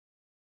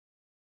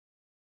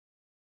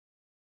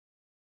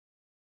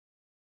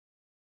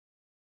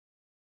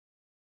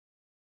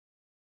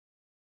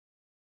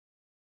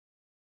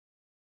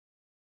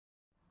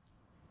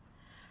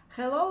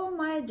Hello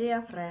my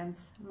dear friends,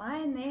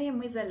 my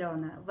name is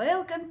Alena.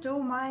 Welcome to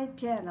my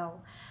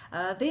channel.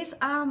 These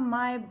are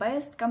my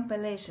best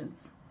compilations.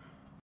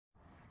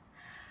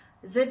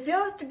 The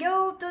first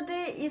girl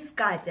today is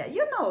Katya.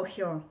 You know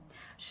her.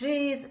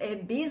 She is a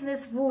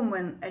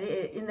businesswoman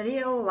in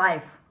real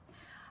life.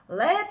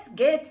 Let's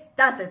get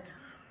started.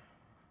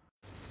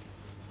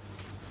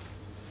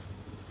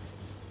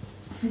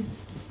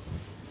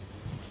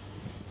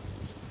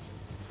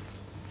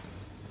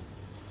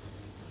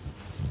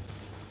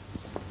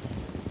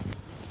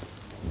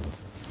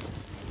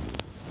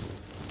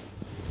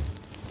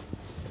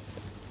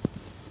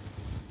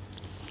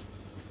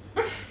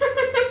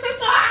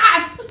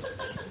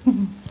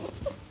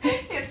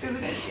 Ты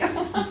зачем?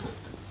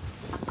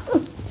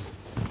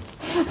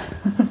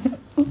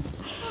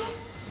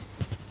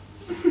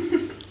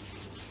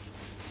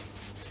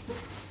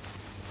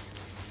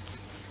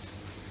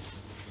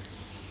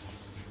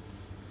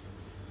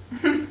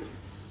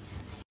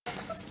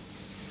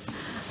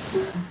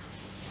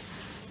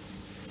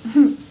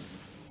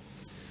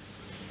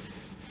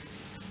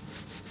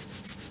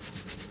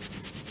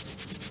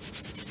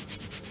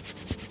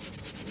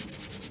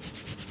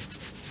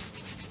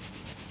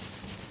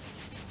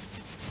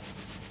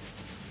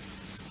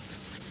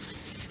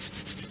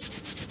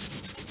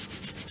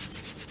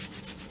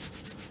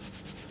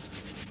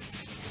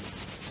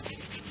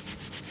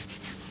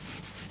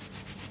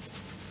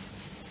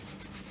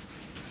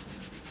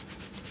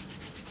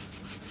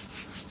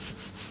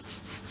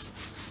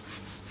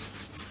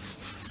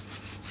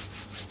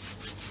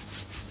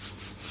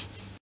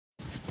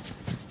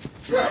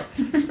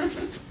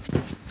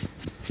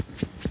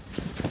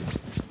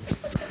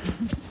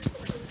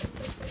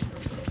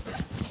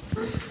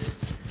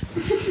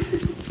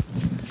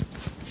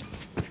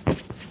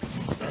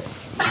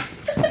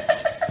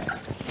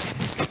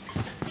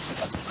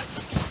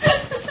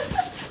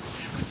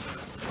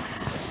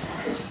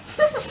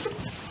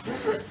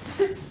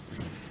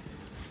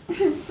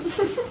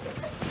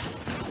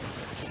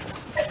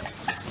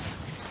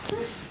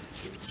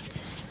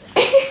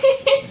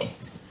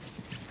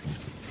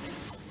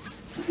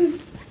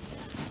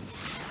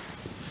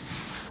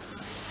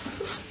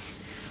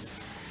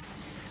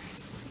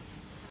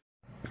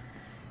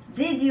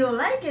 Did you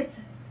like it?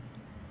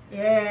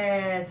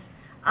 Yes.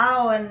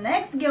 Our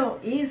next girl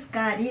is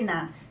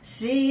Karina.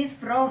 She is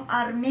from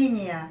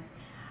Armenia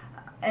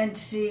and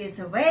she is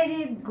a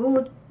very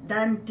good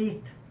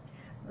dentist.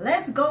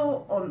 Let's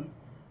go on.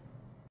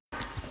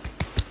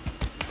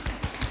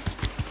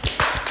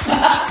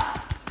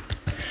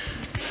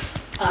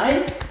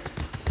 Ай.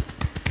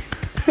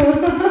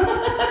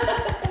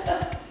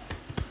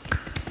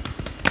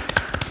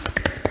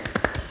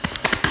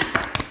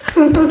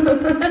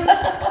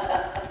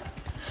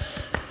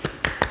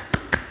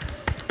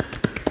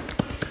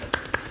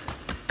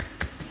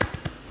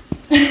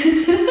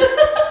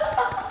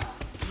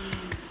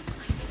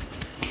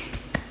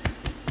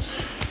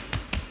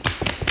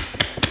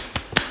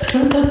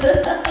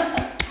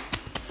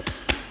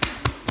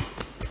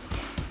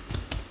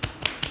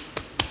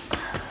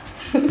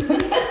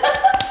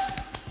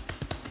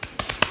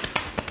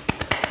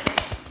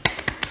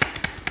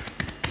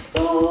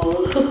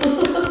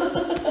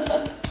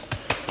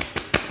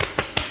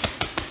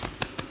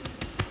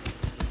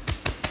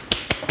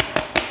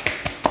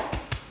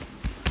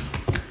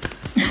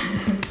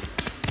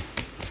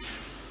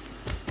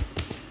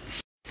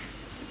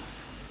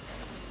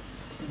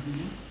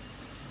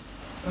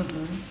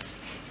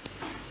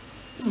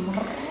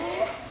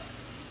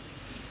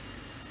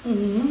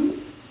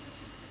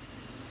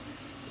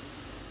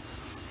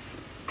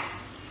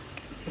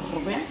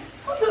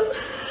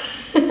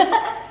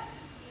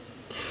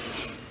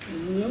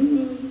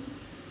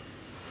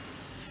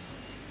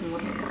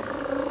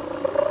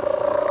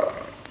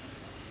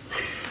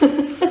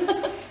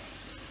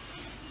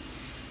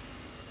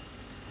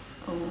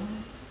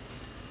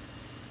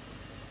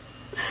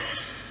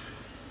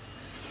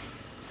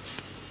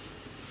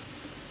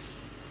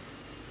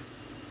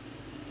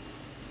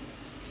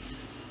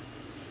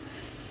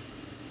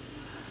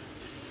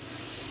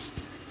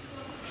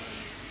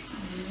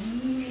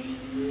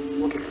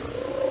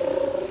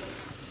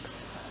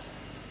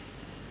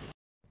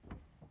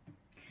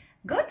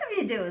 Good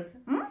videos,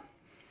 hmm?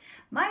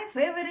 My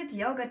favorite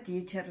yoga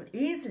teacher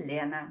is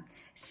Lena.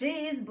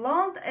 She is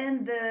blonde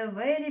and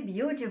very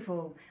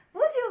beautiful.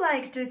 Would you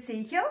like to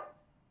see her?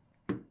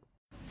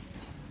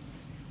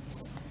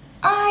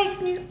 Ай,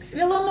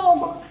 свело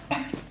ногу.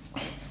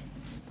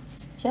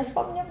 Сейчас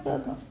помнем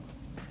заодно.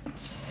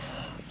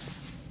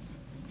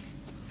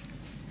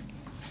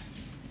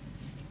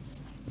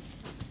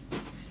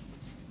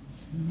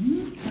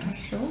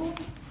 Хорошо.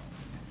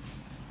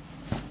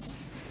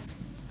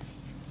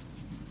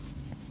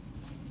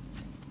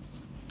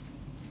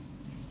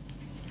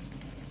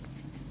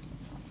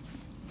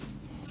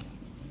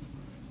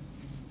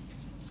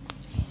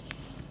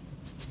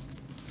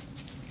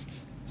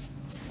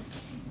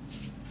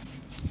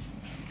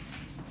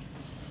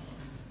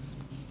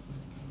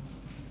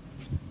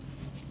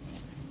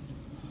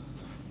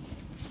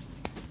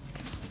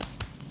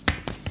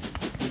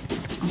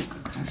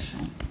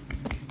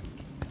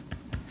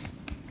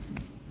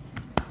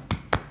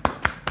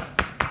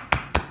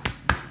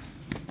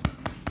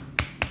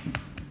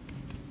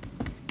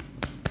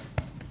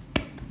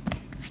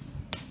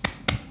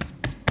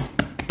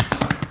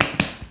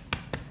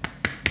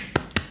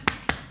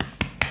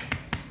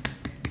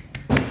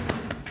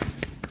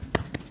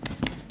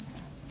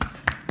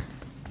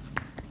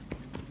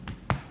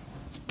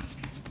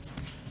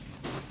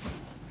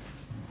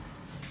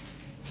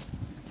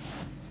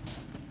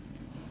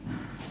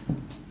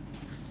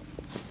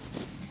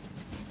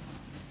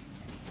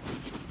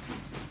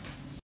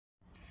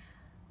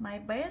 My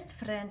best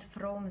friend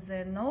from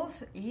the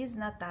north is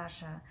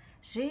Natasha.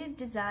 She is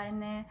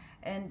designer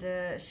and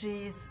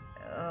she is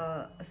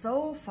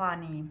so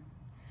funny.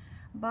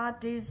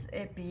 But it's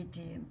a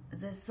pity.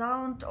 The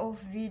sound of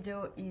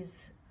video is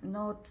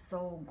not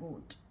so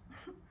good.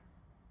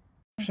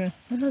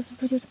 У нас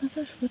будет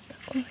массаж вот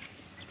такой.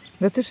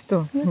 Да ты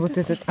что? Вот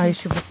этот, а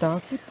еще вот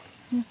так вот.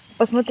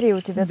 Посмотри,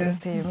 у тебя Да.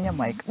 трусы, у меня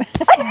майка.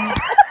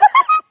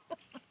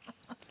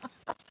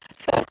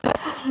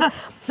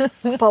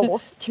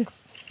 Полосочек.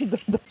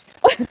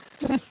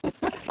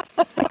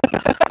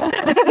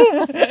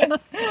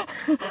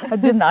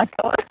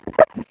 Одинаково.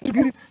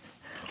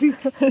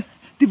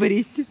 Ты в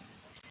аресте?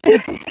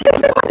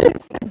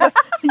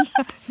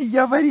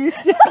 Я в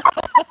аресте.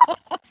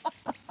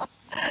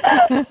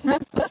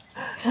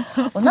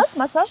 У нас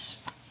массаж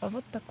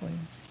вот такой.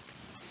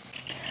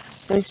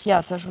 То есть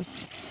я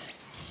сажусь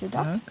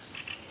сюда. Так.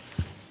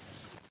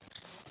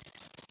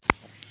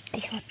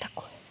 И вот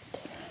такой.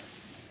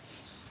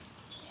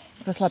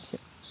 Расслабься.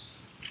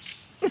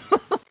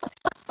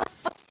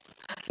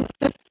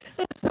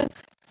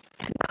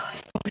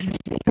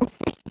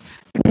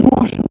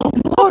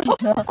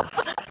 Можно.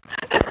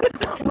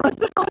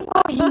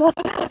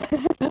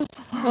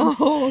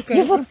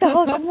 И вот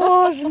так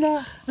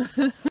можно.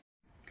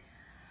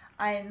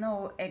 I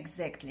know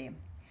exactly.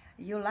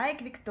 You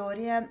like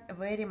Victoria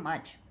very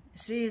much.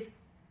 She is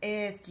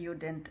a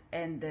student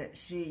and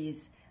she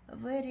is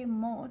very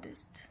modest.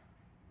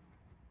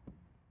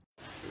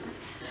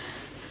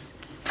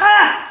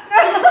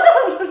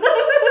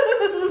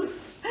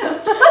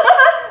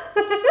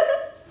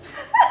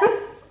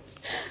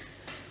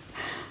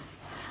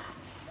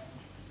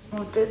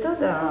 Вот это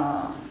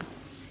да!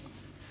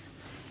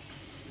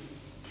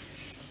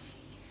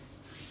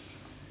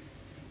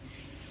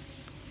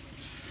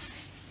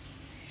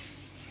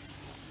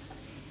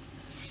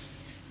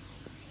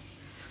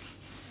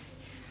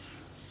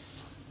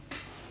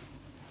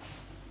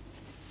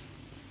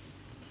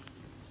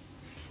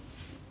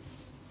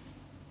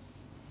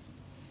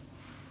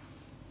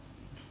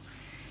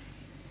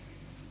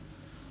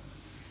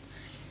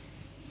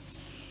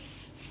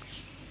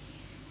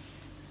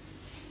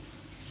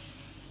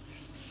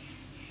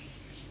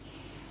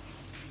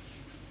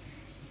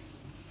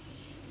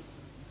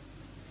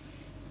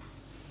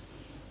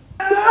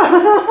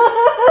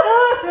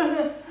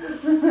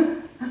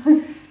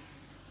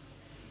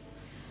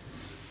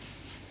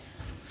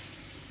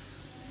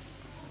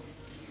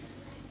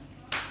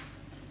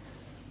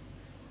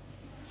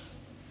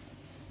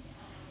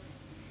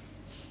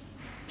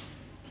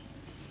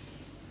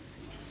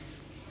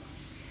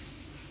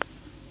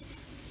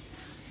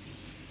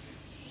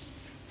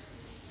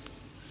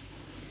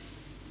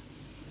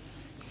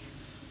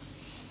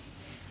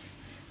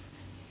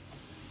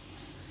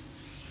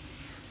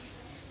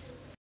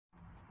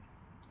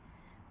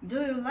 Do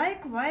you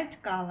like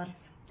white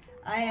colors?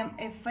 I am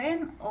a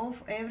fan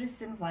of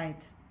everything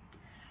white.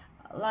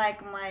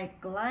 Like my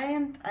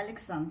client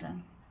Alexandra.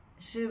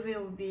 She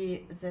will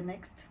be the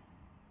next.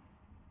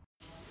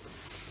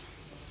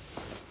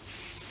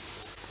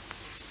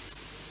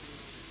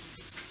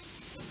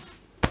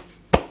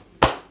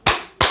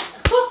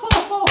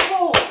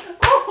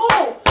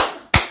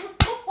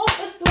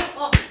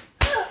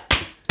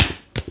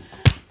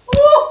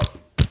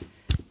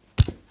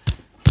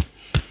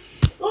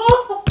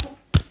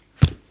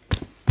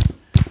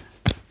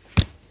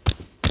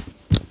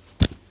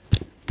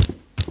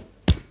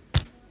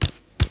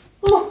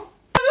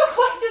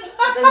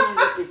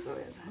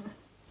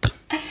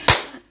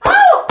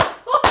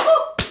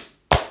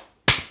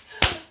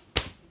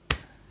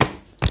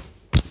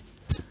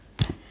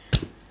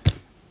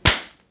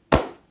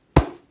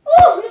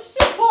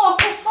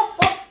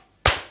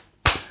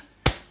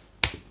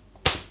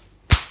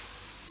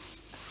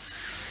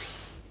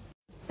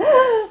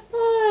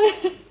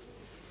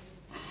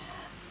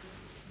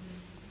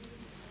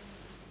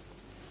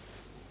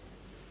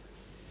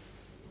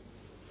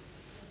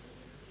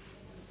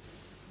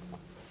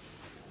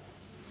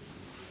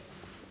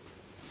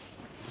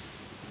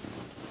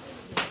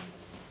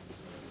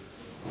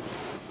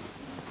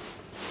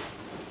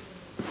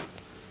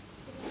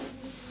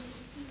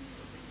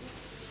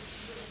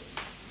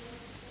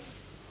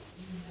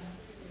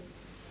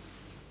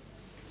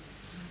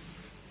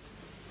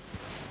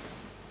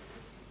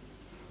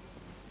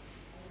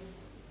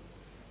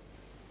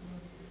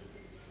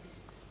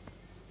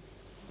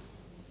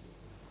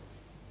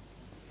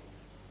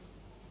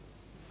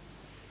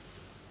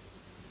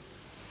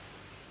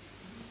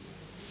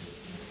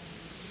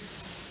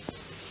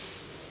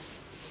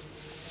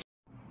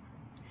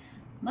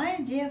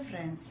 My dear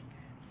friends,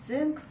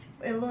 thanks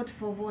a lot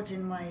for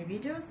watching my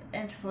videos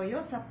and for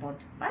your support.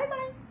 Bye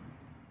bye!